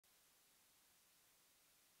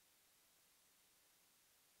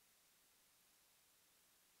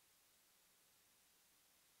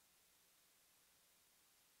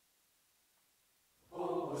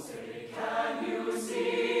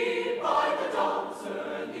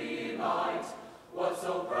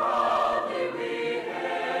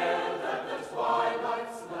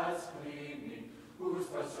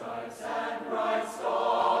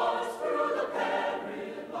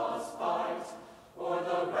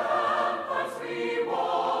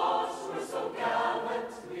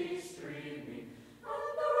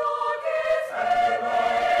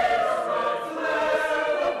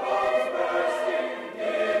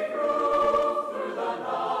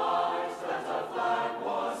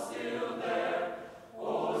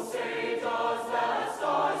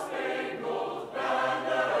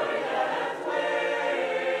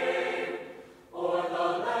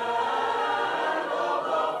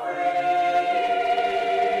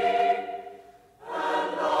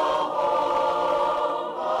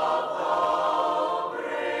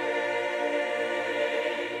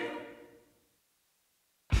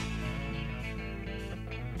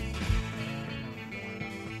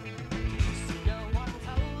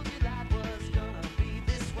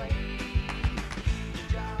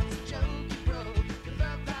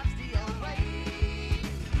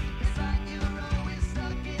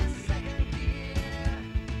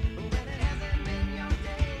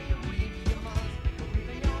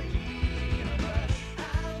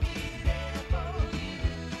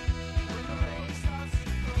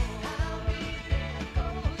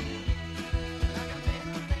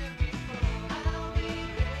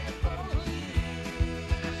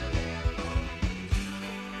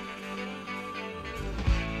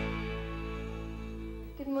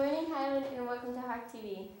Hawk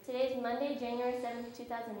TV. Today is Monday, January 7th,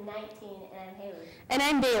 2019, and I'm Haley. And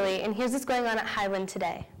I'm Bailey, and here's what's going on at Highland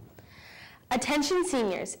today. Attention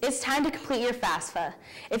seniors, it's time to complete your FAFSA.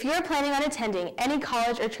 If you're planning on attending any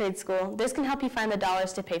college or trade school, this can help you find the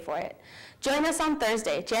dollars to pay for it. Join us on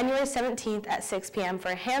Thursday, January 17th at 6 p.m. for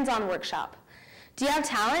a hands-on workshop. Do you have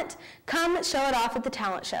talent? Come show it off at the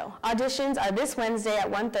talent show. Auditions are this Wednesday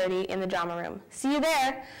at 1:30 in the drama room. See you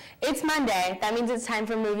there. It's Monday. That means it's time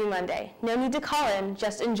for Movie Monday. No need to call in,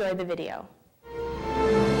 just enjoy the video.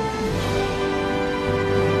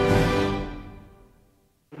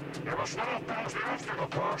 You must not pass the obstacle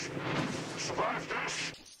course. Survive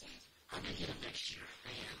this. I'm gonna get him next year. I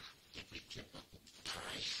am. If we get up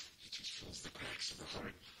twice, it just fills the cracks in the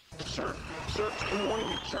heart. Sir, good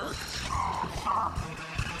morning, sir.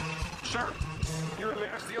 Sir, you're a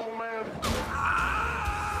nasty old man.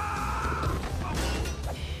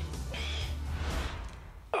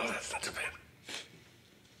 Oh, that's not too bad.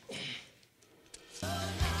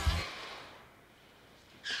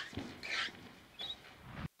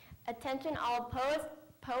 Attention all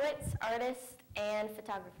poets, artists, and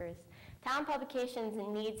photographers. Town Publications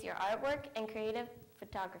needs your artwork and creative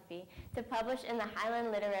photography to publish in the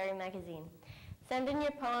Highland Literary Magazine. Send in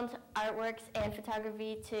your poems, artworks, and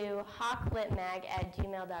photography to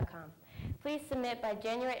hawklitmag@gmail.com. Please submit by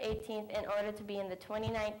January 18th in order to be in the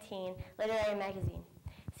 2019 Literary Magazine.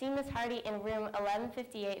 See Ms. Hardy in room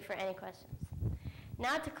 1158 for any questions.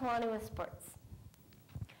 Now to Kalani with sports.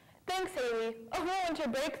 Thanks, Haley. Over winter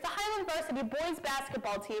break, the Highland Varsity boys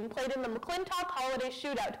basketball team played in the McClintock Holiday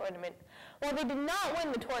Shootout Tournament. While they did not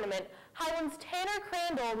win the tournament, Highland's Tanner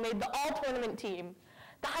Crandall made the all-tournament team.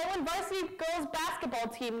 The Highland Varsity girls basketball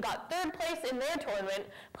team got third place in their tournament,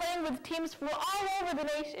 playing with teams from all over the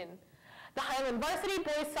nation. The Highland Varsity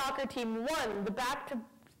boys soccer team won the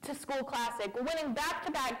Back-to-School Classic, winning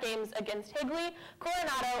back-to-back games against Higley,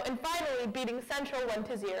 Coronado, and finally beating Central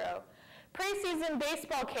 1-0. Preseason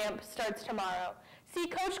baseball camp starts tomorrow. See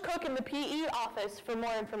Coach Cook in the PE office for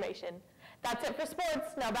more information. That's it for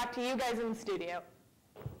sports. Now back to you guys in the studio.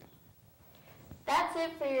 That's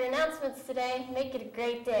it for your announcements today. Make it a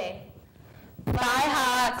great day. Bye,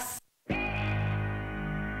 Hawks!